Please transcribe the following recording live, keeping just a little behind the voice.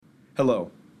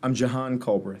Hello, I'm Jahan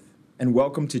Culbreth, and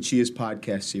welcome to CHIA's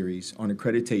podcast series on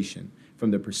accreditation from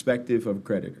the perspective of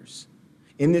accreditors.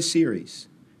 In this series,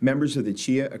 members of the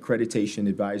CHIA Accreditation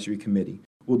Advisory Committee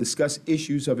will discuss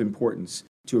issues of importance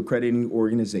to accrediting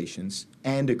organizations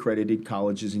and accredited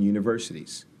colleges and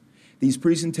universities. These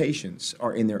presentations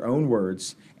are in their own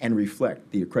words and reflect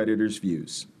the accreditors'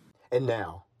 views. And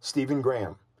now, Stephen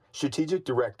Graham, Strategic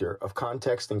Director of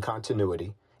Context and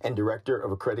Continuity and Director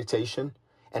of Accreditation,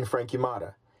 and Frank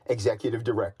Yamada, Executive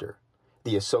Director,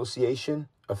 the Association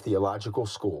of Theological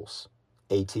Schools,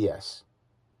 ATS.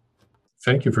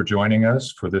 Thank you for joining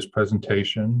us for this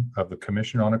presentation of the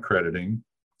Commission on Accrediting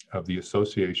of the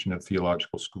Association of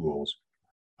Theological Schools.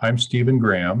 I'm Stephen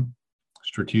Graham,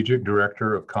 Strategic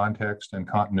Director of Context and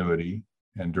Continuity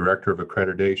and Director of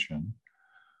Accreditation.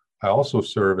 I also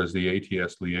serve as the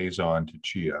ATS liaison to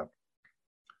CHIA.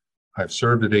 I've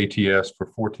served at ATS for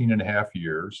 14 and a half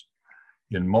years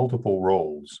in multiple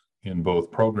roles in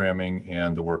both programming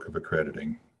and the work of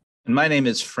accrediting. And my name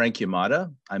is Frank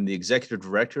Yamada. I'm the Executive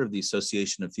Director of the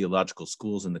Association of Theological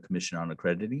Schools and the Commission on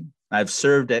Accrediting. I've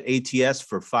served at ATS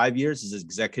for 5 years as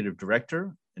Executive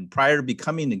Director, and prior to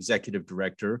becoming Executive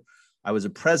Director, I was a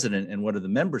president in one of the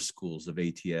member schools of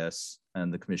ATS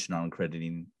and the Commission on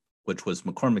Accrediting, which was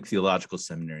McCormick Theological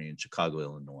Seminary in Chicago,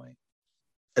 Illinois.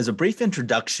 As a brief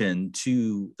introduction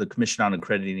to the Commission on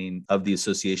Accrediting of the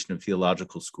Association of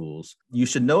Theological Schools, you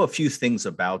should know a few things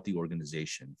about the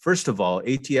organization. First of all,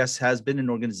 ATS has been an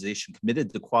organization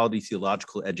committed to quality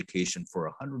theological education for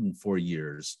 104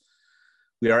 years.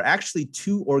 We are actually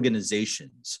two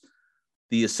organizations,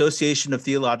 the Association of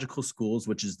Theological Schools,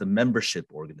 which is the membership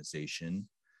organization,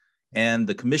 and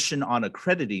the Commission on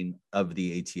Accrediting of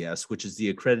the ATS, which is the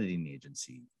accrediting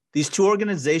agency. These two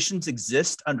organizations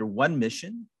exist under one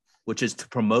mission, which is to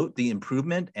promote the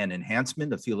improvement and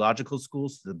enhancement of theological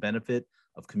schools to the benefit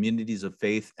of communities of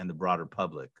faith and the broader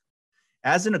public.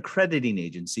 As an accrediting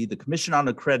agency, the Commission on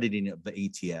Accrediting of the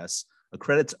ATS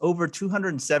accredits over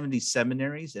 270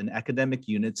 seminaries and academic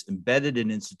units embedded in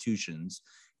institutions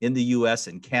in the US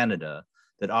and Canada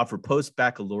that offer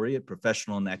post-baccalaureate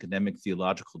professional and academic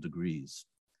theological degrees.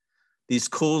 These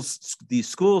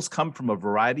schools come from a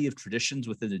variety of traditions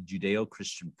within the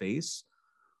Judeo-Christian faith,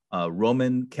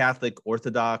 Roman Catholic,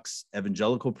 Orthodox,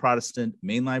 Evangelical Protestant,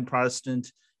 Mainline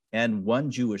Protestant, and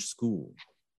one Jewish school.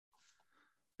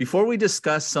 Before we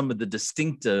discuss some of the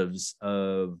distinctives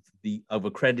of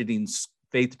accrediting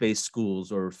faith-based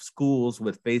schools or schools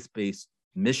with faith-based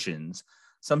missions,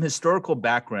 some historical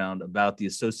background about the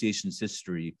association's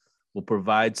history will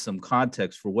provide some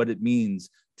context for what it means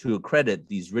to accredit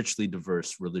these richly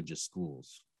diverse religious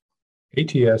schools.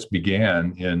 ATS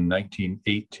began in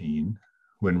 1918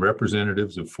 when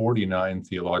representatives of 49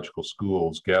 theological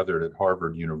schools gathered at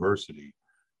Harvard University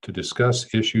to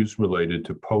discuss issues related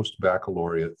to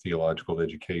post-baccalaureate theological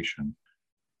education.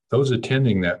 Those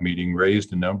attending that meeting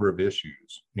raised a number of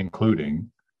issues,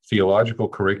 including theological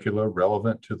curricula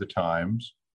relevant to the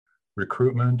times,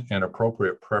 recruitment and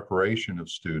appropriate preparation of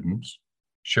students,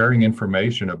 sharing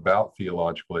information about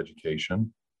theological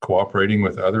education, cooperating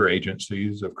with other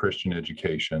agencies of Christian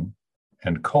education,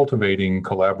 and cultivating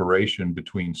collaboration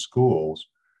between schools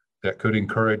that could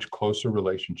encourage closer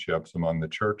relationships among the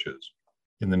churches.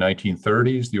 In the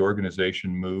 1930s, the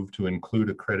organization moved to include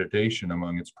accreditation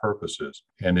among its purposes,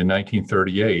 and in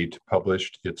 1938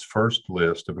 published its first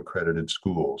list of accredited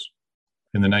schools.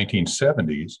 In the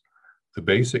 1970s, the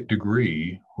basic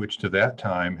degree, which to that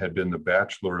time had been the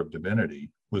Bachelor of Divinity,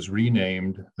 was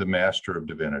renamed the Master of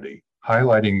Divinity,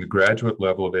 highlighting the graduate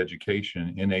level of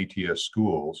education in ATS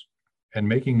schools and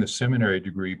making the seminary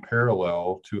degree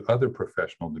parallel to other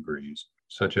professional degrees,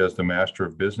 such as the Master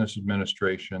of Business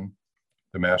Administration,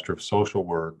 the Master of Social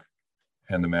Work,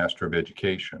 and the Master of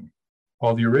Education.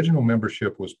 While the original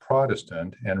membership was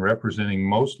Protestant and representing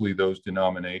mostly those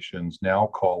denominations now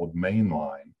called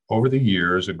mainline, over the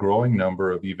years, a growing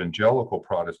number of evangelical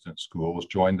Protestant schools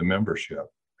joined the membership,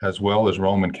 as well as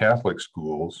Roman Catholic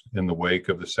schools in the wake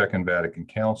of the Second Vatican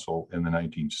Council in the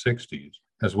 1960s,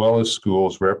 as well as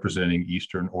schools representing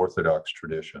Eastern Orthodox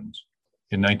traditions.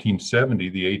 In 1970,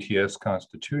 the ATS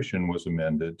Constitution was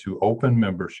amended to open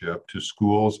membership to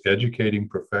schools educating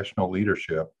professional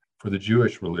leadership for the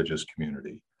Jewish religious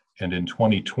community. And in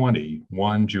 2020,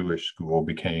 one Jewish school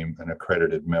became an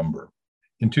accredited member.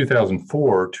 In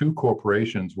 2004, two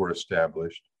corporations were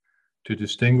established to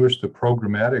distinguish the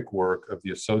programmatic work of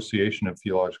the Association of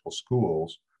Theological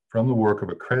Schools from the work of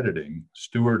accrediting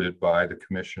stewarded by the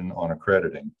Commission on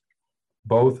Accrediting,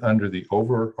 both under the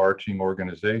overarching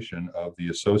organization of the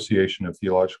Association of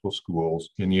Theological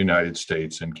Schools in the United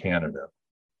States and Canada.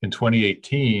 In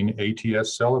 2018,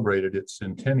 ATS celebrated its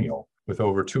centennial with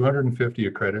over 250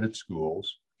 accredited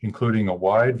schools, including a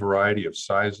wide variety of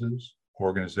sizes,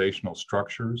 organizational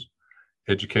structures,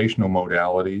 educational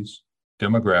modalities,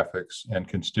 demographics, and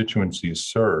constituencies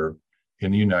served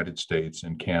in the United States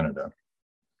and Canada.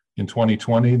 In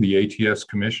 2020, the ATS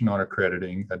Commission on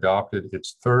Accrediting adopted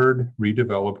its third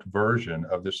redeveloped version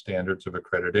of the Standards of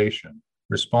Accreditation,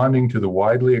 responding to the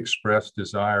widely expressed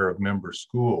desire of member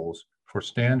schools for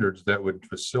standards that would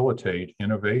facilitate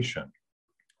innovation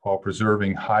while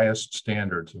preserving highest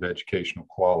standards of educational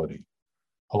quality.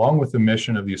 Along with the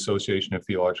mission of the Association of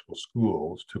Theological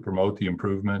Schools to promote the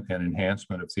improvement and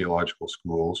enhancement of theological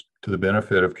schools to the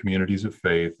benefit of communities of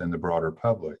faith and the broader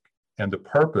public, and the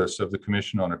purpose of the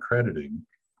Commission on Accrediting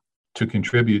to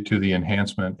contribute to the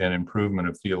enhancement and improvement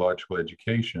of theological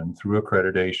education through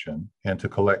accreditation and to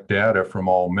collect data from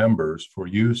all members for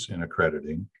use in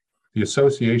accrediting, the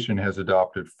association has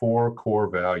adopted 4 core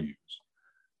values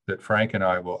that Frank and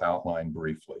I will outline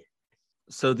briefly.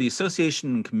 So the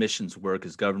association and commission's work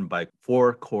is governed by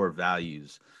 4 core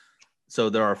values. So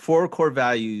there are 4 core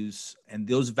values, and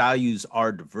those values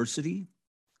are diversity,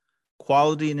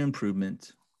 quality and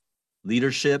improvement,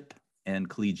 leadership, and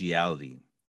collegiality.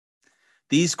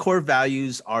 These core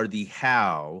values are the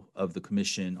how of the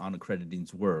Commission on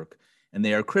Accrediting's work, and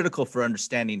they are critical for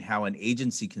understanding how an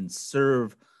agency can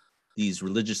serve these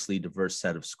religiously diverse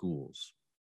set of schools.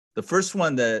 The first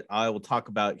one that I will talk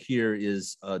about here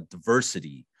is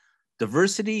diversity.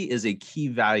 Diversity is a key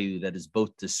value that is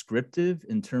both descriptive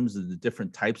in terms of the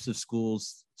different types of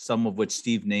schools, some of which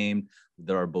Steve named.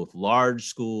 There are both large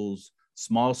schools,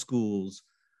 small schools,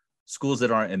 schools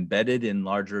that are embedded in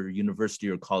larger university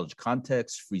or college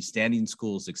contexts, freestanding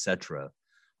schools, etc.,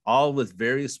 all with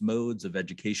various modes of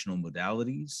educational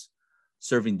modalities,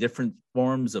 serving different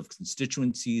forms of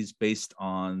constituencies based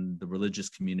on the religious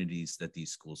communities that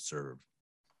these schools serve.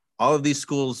 All of these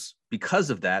schools, because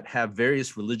of that, have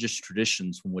various religious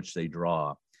traditions from which they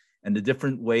draw, and the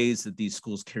different ways that these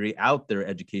schools carry out their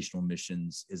educational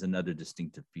missions is another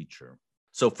distinctive feature.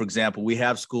 So, for example, we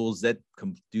have schools that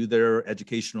do their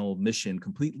educational mission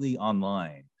completely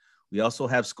online. We also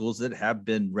have schools that have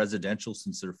been residential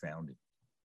since their founding.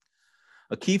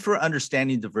 A key for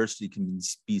understanding diversity can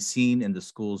be seen in the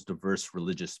school's diverse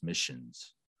religious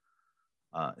missions.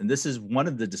 And this is one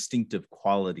of the distinctive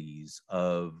qualities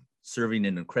of serving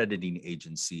an accrediting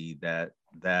agency that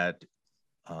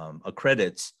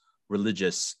accredits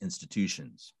religious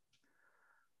institutions.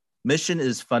 Mission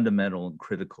is fundamental and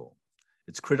critical.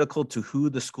 It's critical to who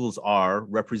the schools are,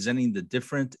 representing the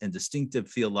different and distinctive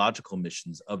theological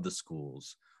missions of the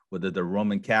schools, whether they're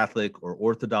Roman Catholic or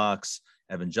Orthodox,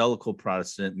 Evangelical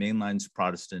Protestant, mainline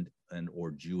Protestant, and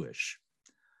or Jewish.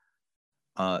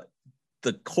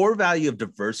 The core value of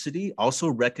diversity also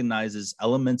recognizes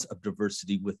elements of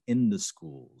diversity within the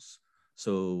schools.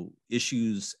 So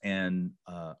issues and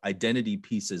identity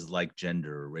pieces like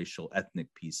gender, racial, ethnic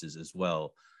pieces as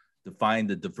well, define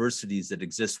the diversities that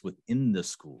exist within the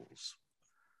schools.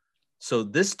 So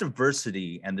this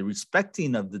diversity and the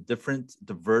respecting of the different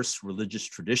diverse religious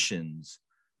traditions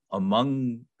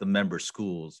among the member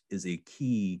schools is a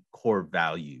key core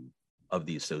value of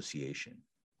the association.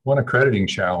 One accrediting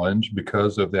challenge,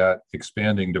 because of that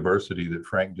expanding diversity that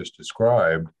Frank just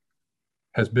described,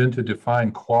 has been to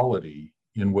define quality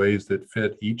in ways that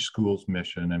fit each school's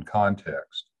mission and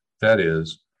context. That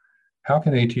is, how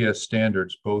can ATS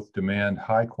standards both demand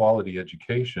high quality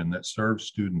education that serves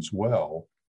students well,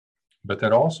 but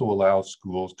that also allows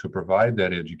schools to provide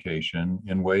that education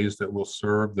in ways that will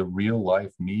serve the real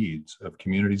life needs of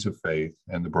communities of faith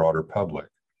and the broader public?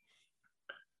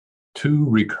 2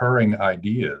 recurring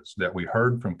ideas that we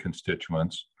heard from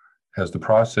constituents as the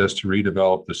process to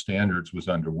redevelop the standards was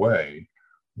underway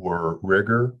were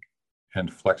rigor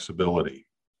and flexibility.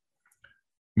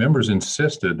 Members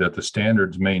insisted that the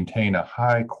standards maintain a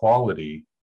high quality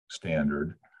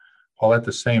standard, while at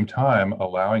the same time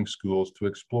allowing schools to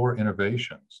explore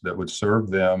innovations that would serve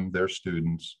them, their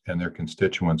students, and their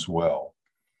constituents well.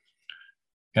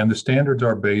 And the standards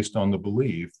are based on the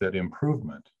belief that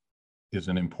improvement is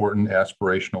an important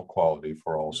aspirational quality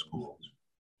for all schools.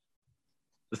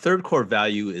 The third core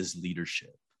value is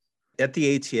leadership. At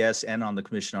the ATS and on the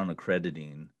Commission on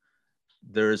Accrediting,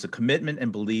 there is a commitment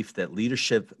and belief that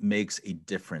leadership makes a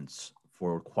difference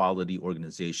for quality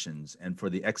organizations and for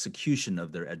the execution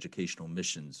of their educational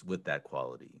missions with that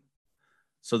quality.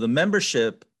 So the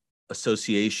membership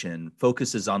association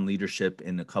focuses on leadership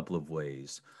in a couple of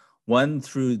ways. One,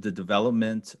 through the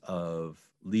development of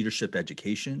leadership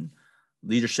education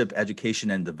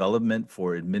and development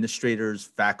for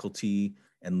administrators, faculty,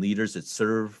 and leaders that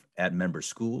serve at member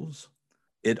schools.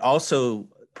 It also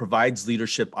provides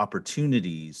leadership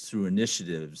opportunities through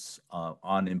initiatives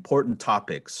on important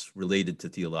topics related to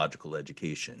theological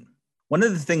education. One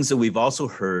of the things that we've also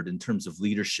heard in terms of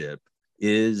leadership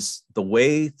is the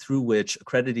way through which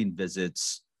accrediting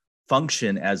visits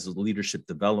function as leadership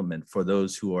development for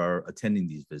those who are attending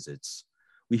these visits.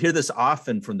 We hear this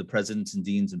often from the presidents and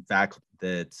deans and faculty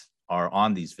that are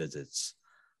on these visits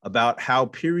about how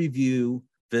peer review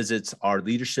visits are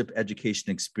leadership education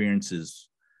experiences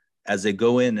as they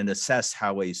go in and assess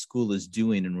how a school is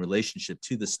doing in relationship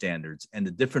to the standards and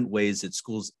the different ways that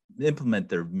schools implement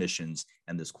their missions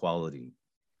and this quality.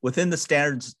 Within the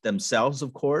standards themselves,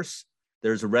 of course,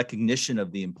 there's a recognition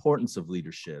of the importance of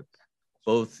leadership,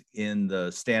 both in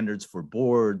the standards for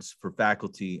boards, for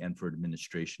faculty, and for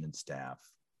administration and staff.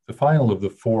 The final of the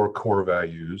 4 core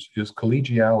values is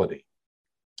collegiality.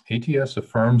 ATS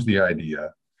affirms the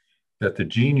idea that the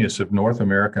genius of North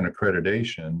American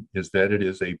accreditation is that it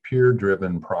is a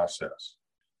peer-driven process.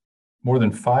 More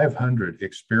than 500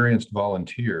 experienced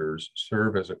volunteers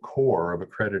serve as a core of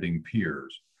accrediting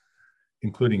peers,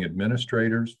 including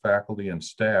administrators, faculty, and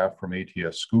staff from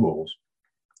ATS schools,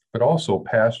 but also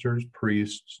pastors,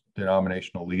 priests,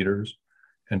 denominational leaders,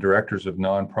 and directors of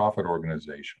nonprofit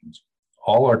organizations.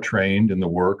 All are trained in the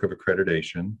work of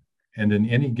accreditation, and in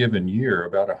any given year,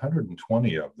 about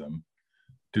 120 of them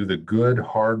do the good,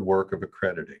 hard work of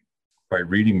accrediting by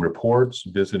reading reports,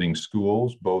 visiting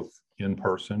schools, both in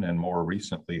person and more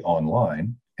recently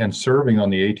online, and serving on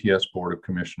the ATS Board of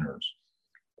Commissioners.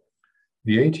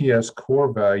 The ATS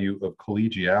core value of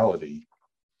collegiality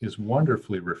is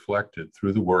wonderfully reflected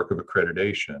through the work of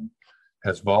accreditation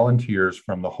as volunteers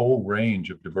from the whole range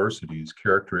of diversities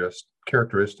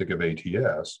characteristic of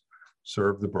ATS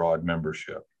serve the broad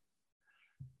membership.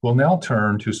 We'll now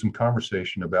turn to some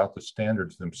conversation about the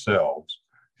standards themselves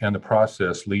and the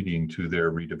process leading to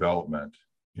their redevelopment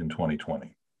in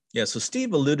 2020. Yeah, so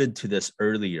Steve alluded to this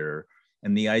earlier,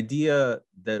 and the idea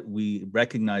that we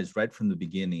recognized right from the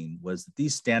beginning was that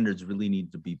these standards really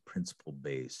need to be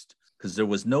principle-based, because there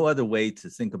was no other way to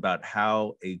think about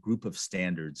how a group of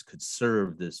standards could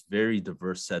serve this very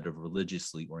diverse set of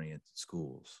religiously oriented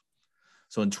schools.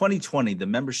 So in 2020, the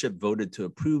membership voted to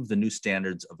approve the new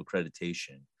standards of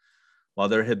accreditation. While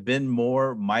there have been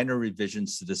more minor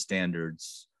revisions to the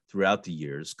standards throughout the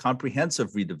years,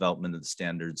 comprehensive redevelopment of the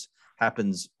standards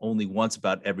happens only once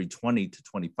about every 20 to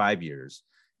 25 years,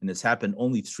 and it's happened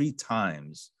only 3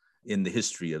 times in the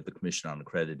history of the Commission on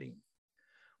Accrediting.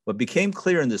 What became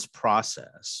clear in this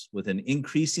process with an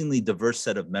increasingly diverse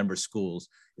set of member schools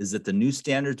is that the new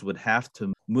standards would have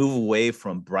to move away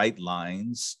from bright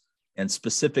lines and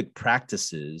specific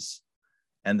practices,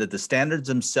 and that the standards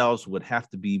themselves would have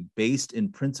to be based in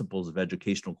principles of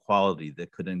educational quality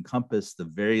that could encompass the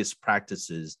various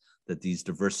practices that these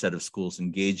diverse set of schools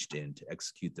engaged in to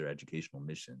execute their educational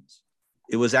missions.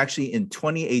 It was actually in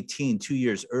 2018, 2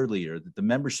 years earlier, that the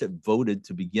membership voted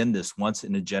to begin this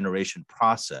once-in-a-generation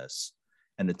process,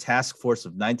 and a task force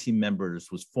of 19 members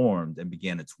was formed and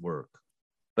began its work.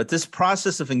 But this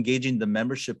process of engaging the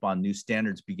membership on new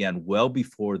standards began well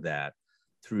before that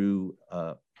through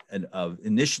an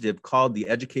initiative called the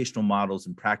Educational Models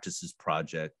and Practices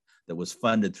Project that was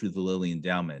funded through the Lilly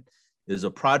Endowment. It is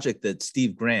a project that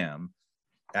Steve Graham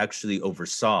actually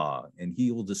oversaw, and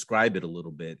he will describe it a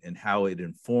little bit and how it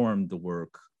informed the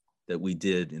work that we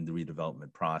did in the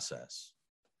redevelopment process.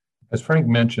 As Frank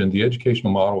mentioned, the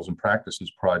Educational Models and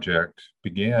Practices Project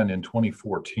began in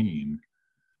 2014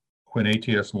 when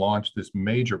ATS launched this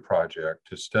major project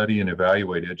to study and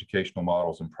evaluate educational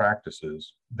models and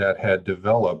practices that had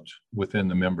developed within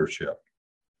the membership.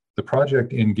 The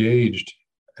project engaged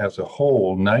as a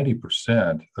whole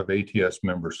 90% of ATS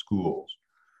member schools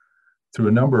through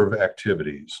a number of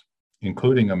activities,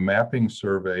 including a mapping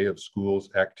survey of schools'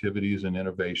 activities and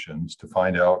innovations to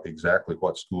find out exactly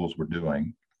what schools were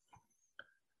doing,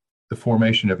 the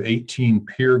formation of 18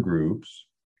 peer groups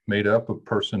made up of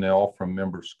personnel from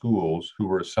member schools who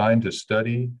were assigned to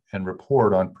study and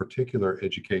report on particular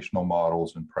educational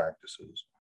models and practices.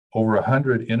 Over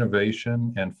 100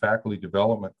 innovation and faculty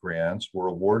development grants were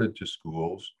awarded to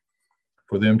schools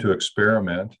for them to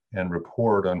experiment and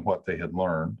report on what they had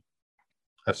learned.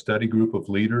 A study group of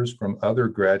leaders from other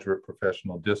graduate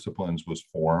professional disciplines was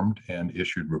formed and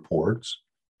issued reports.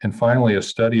 And finally, a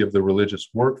study of the religious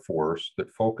workforce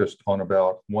that focused on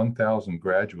about 1,000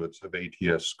 graduates of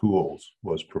ATS schools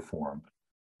was performed.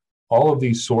 All of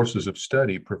these sources of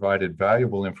study provided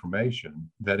valuable information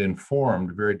that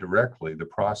informed very directly the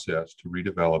process to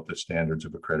redevelop the standards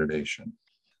of accreditation.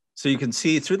 So you can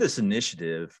see through this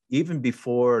initiative, even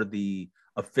before the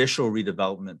official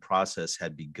redevelopment process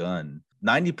had begun,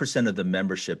 90% of the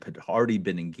membership had already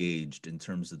been engaged in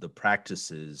terms of the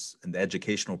practices and the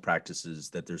educational practices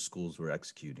that their schools were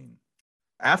executing.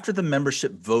 After the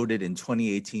membership voted in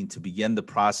 2018 to begin the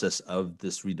process of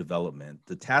this redevelopment,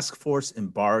 the task force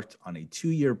embarked on a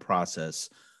 2-year process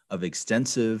of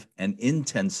extensive and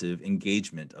intensive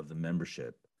engagement of the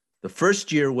membership. The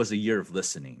first year was a year of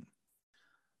listening.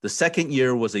 The second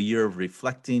year was a year of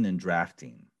reflecting and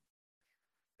drafting.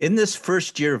 In this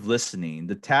first year of listening,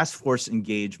 the task force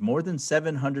engaged more than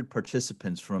 700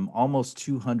 participants from almost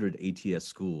 200 ATS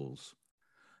schools.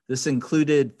 This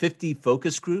included 50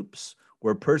 focus groups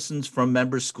where persons from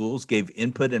member schools gave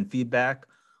input and feedback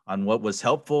on what was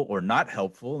helpful or not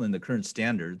helpful in the current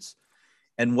standards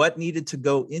and what needed to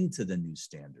go into the new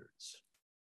standards.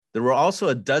 There were also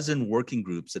a dozen working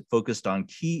groups that focused on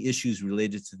key issues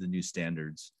related to the new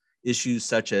standards, issues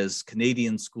such as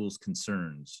Canadian schools'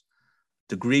 concerns,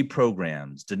 degree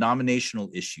programs, denominational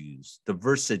issues,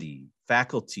 diversity,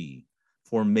 faculty,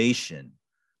 formation,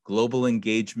 global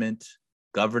engagement,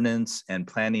 governance, and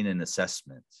planning and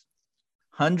assessment.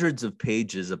 Hundreds of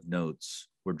pages of notes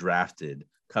were drafted,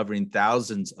 covering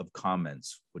thousands of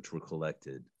comments which were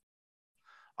collected.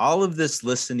 All of this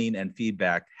listening and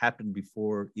feedback happened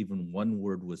before even one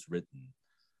word was written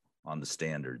on the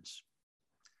standards.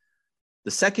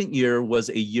 The second year was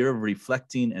a year of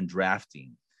reflecting and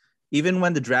drafting. Even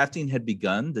when the drafting had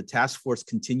begun, the task force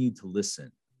continued to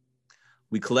listen.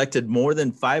 We collected more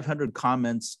than 500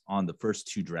 comments on the first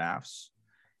 2 drafts,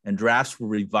 and drafts were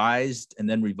revised and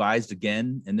then revised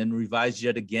again and then revised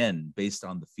yet again based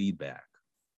on the feedback.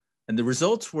 And the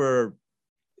results were,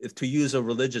 if to use a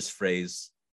religious phrase,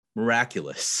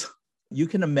 miraculous. You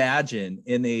can imagine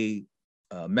in a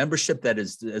membership that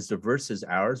is as diverse as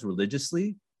ours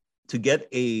religiously, to get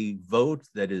a vote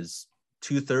that is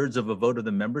 2/3 of a vote of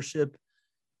the membership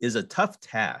is a tough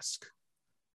task.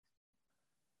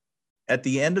 At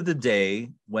the end of the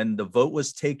day, when the vote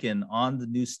was taken on the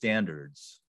new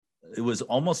standards, it was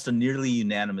almost a nearly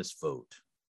unanimous vote.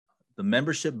 The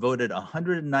membership voted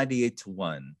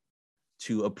 198-1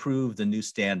 to approve the new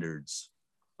standards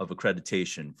of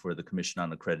accreditation for the Commission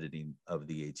on Accrediting of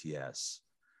the ATS.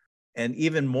 And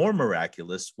even more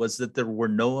miraculous was that there were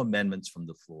no amendments from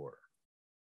the floor.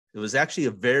 It was actually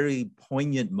a very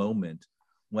poignant moment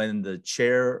when the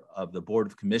chair of the Board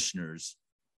of Commissioners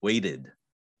waited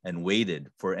and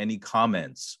waited for any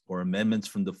comments or amendments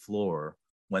from the floor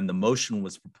when the motion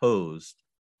was proposed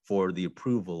for the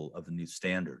approval of the new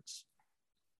standards.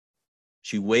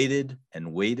 She waited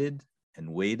and waited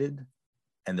and waited,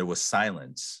 and there was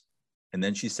silence. And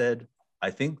then she said, "I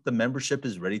think the membership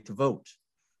is ready to vote."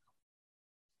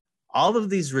 All of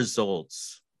these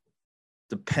results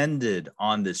depended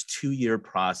on this 2-year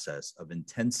process of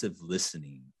intensive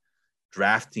listening,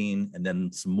 drafting, and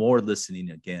then some more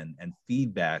listening again, and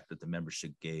feedback that the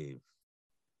membership gave.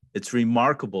 It's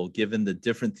remarkable, given the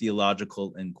different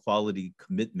theological and quality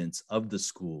commitments of the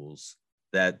schools,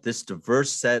 that this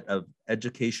diverse set of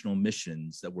educational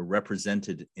missions that were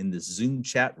represented in this Zoom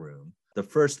chat room, the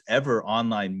first ever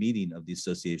online meeting of the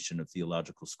Association of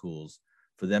Theological Schools,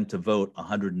 for them to vote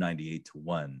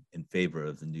 198-1 in favor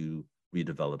of the new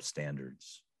redeveloped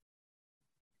standards.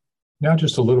 Now,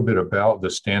 just a little bit about the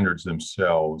standards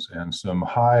themselves and some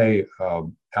high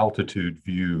altitude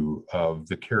view of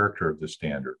the character of the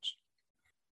standards.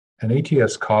 An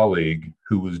ATS colleague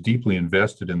who was deeply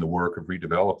invested in the work of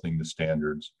redeveloping the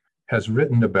standards has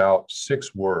written about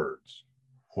 6 words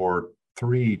or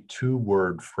 3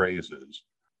 2-word phrases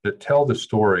that tell the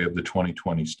story of the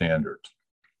 2020 standards.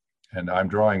 And I'm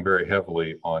drawing very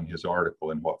heavily on his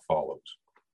article and what follows.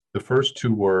 The first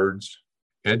 2 words,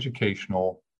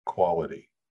 educational quality.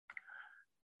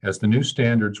 As the new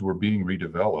standards were being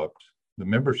redeveloped, the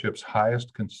membership's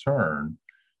highest concern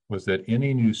was that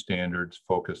any new standards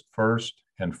focused first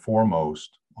and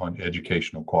foremost on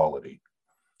educational quality.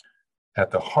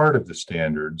 At the heart of the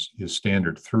standards is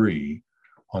Standard 3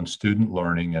 on student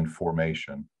learning and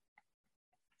formation.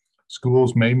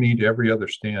 Schools may meet every other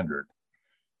standard,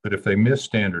 but if they miss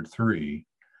Standard 3,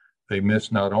 they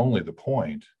miss not only the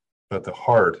point, but the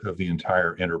heart of the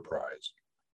entire enterprise.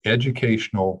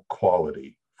 Educational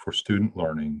quality for student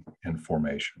learning and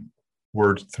formation.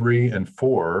 Words 3 and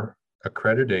 4,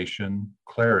 accreditation,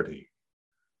 clarity.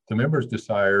 The members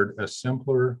desired a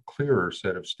simpler, clearer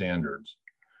set of standards.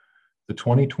 The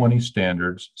 2020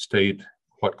 standards state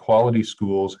what quality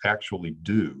schools actually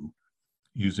do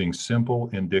using simple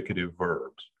indicative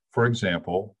verbs. For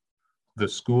example, the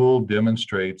school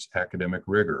demonstrates academic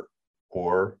rigor,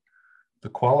 or the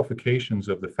qualifications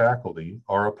of the faculty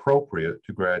are appropriate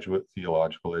to graduate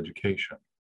theological education.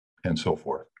 and so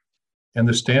forth. And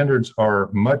the standards are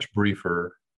much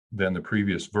briefer than the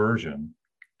previous version,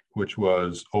 which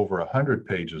was over 100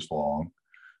 pages long.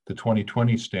 The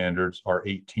 2020 standards are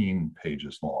 18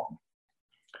 pages long.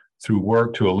 Through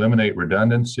work to eliminate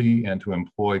redundancy and to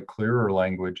employ clearer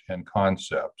language and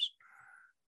concepts,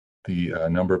 the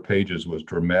number of pages was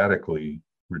dramatically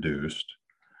reduced.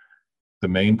 The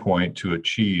main point to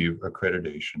achieve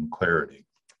accreditation clarity.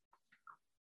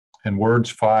 And words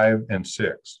 5 and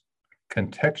 6,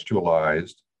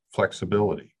 contextualized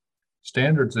flexibility.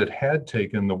 Standards that had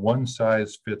taken the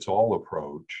one-size-fits-all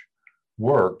approach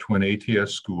worked when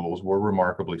ATS schools were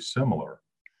remarkably similar,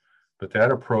 but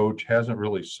that approach hasn't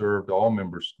really served all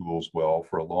member schools well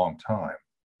for a long time.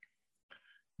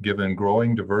 Given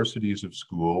growing diversities of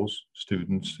schools,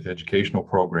 students, educational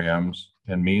programs,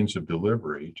 and means of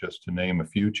delivery, just to name a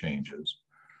few changes,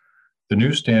 the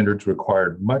new standards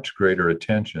required much greater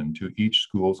attention to each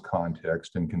school's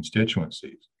context and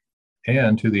constituencies,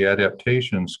 and to the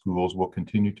adaptation schools will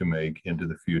continue to make into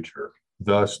the future.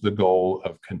 Thus, the goal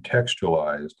of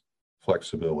contextualized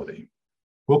flexibility.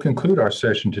 We'll conclude our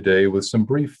session today with some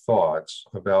brief thoughts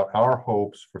about our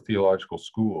hopes for theological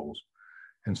schools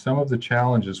and some of the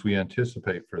challenges we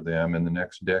anticipate for them in the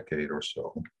next decade or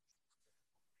so.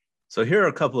 So here are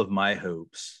a couple of my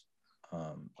hopes.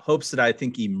 Hopes that I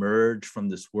think emerge from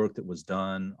this work that was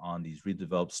done on these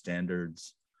redeveloped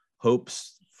standards,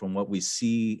 hopes from what we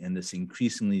see in this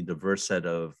increasingly diverse set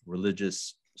of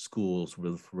religious schools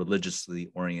with religiously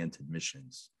oriented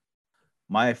missions.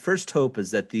 My first hope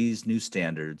is that these new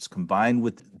standards, combined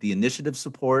with the initiative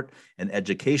support and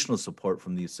educational support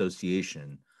from the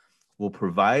association, will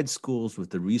provide schools with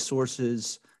the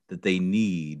resources that they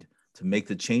need to make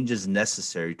the changes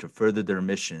necessary to further their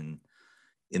mission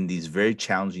in these very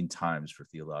challenging times for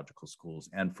theological schools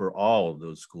and for all of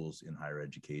those schools in higher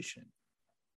education.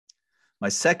 My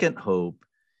second hope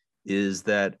is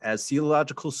that as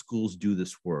theological schools do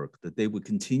this work, that they would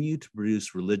continue to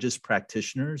produce religious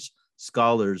practitioners,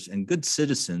 scholars, and good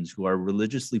citizens who are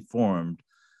religiously formed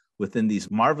within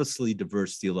these marvelously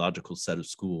diverse theological set of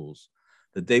schools,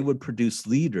 that they would produce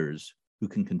leaders who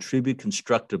can contribute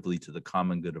constructively to the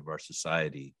common good of our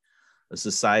society, a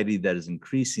society that is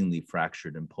increasingly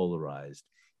fractured and polarized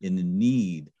in the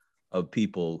need of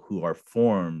people who are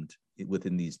formed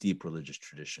within these deep religious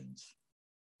traditions.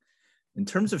 In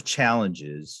terms of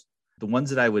challenges, the ones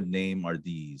that I would name are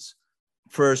these.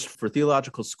 First, for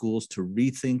theological schools to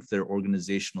rethink their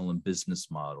organizational and business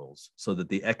models so that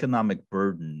the economic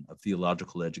burden of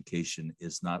theological education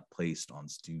is not placed on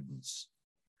students.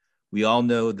 We all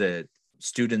know that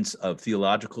students of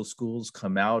theological schools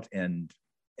come out and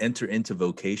enter into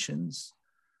vocations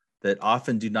that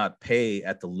often do not pay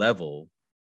at the level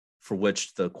for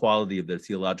which the quality of their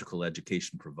theological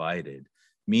education provided,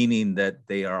 meaning that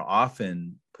they are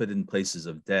often put in places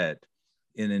of debt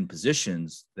and in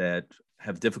positions that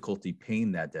have difficulty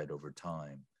paying that debt over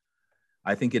time.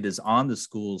 I think it is on the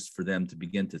schools for them to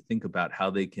begin to think about how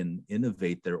they can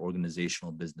innovate their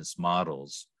organizational business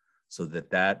models so that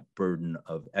that burden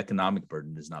of economic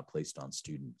burden is not placed on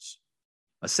students.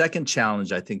 A second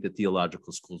challenge I think that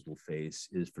theological schools will face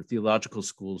is for theological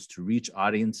schools to reach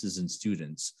audiences and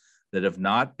students that have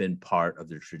not been part of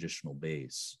their traditional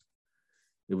base.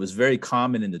 It was very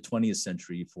common in the 20th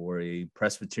century for a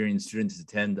Presbyterian student to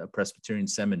attend a Presbyterian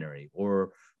seminary,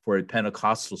 or for a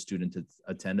Pentecostal student to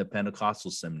attend a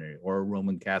Pentecostal seminary, or a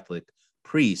Roman Catholic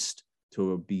priest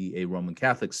to be a Roman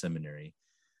Catholic seminary.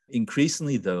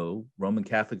 Increasingly, though, Roman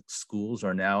Catholic schools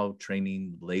are now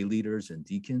training lay leaders and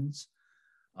deacons.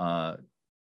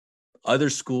 Other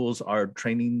schools are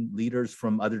training leaders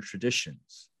from other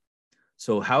traditions.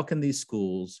 So how can these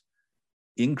schools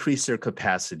increase their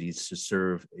capacities to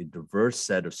serve a diverse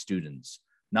set of students,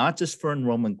 not just for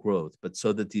enrollment growth, but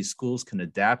so that these schools can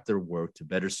adapt their work to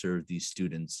better serve these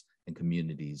students and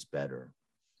communities better?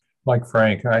 Like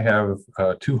Frank, I have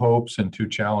two hopes and two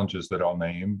challenges that I'll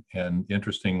name. And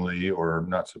interestingly, or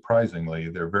not surprisingly,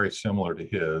 they're very similar to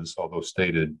his, although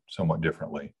stated somewhat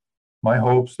differently. My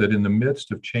hopes that in the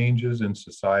midst of changes in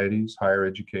societies, higher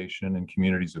education, and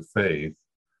communities of faith,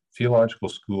 theological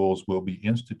schools will be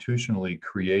institutionally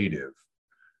creative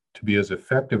to be as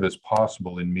effective as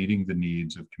possible in meeting the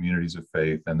needs of communities of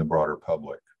faith and the broader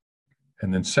public.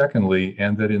 And then secondly,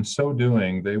 and that in so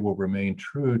doing, they will remain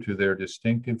true to their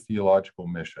distinctive theological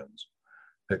missions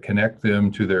that connect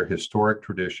them to their historic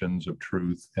traditions of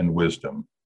truth and wisdom.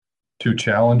 Two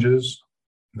challenges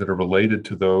that are related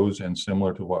to those and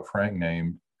similar to what Frank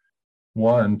named.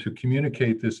 One, to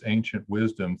communicate this ancient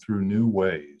wisdom through new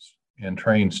ways and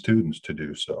train students to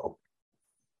do so.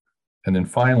 And then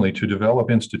finally, to develop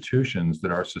institutions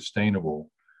that are sustainable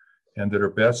and that are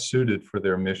best suited for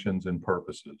their missions and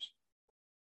purposes.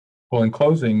 Well, in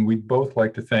closing, we'd both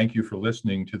like to thank you for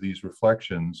listening to these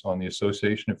reflections on the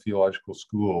Association of Theological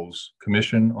Schools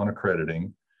Commission on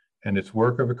Accrediting and its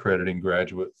work of accrediting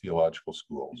graduate theological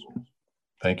schools.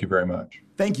 Thank you very much.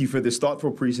 Thank you for this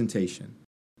thoughtful presentation.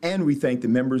 And we thank the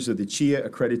members of the CHIA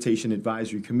Accreditation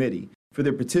Advisory Committee for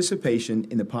their participation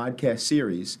in the podcast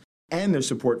series and their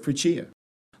support for CHIA.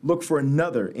 Look for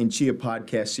another in CHIA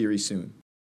podcast series soon.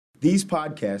 These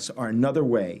podcasts are another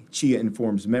way CHIA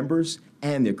informs members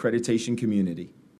and the accreditation community.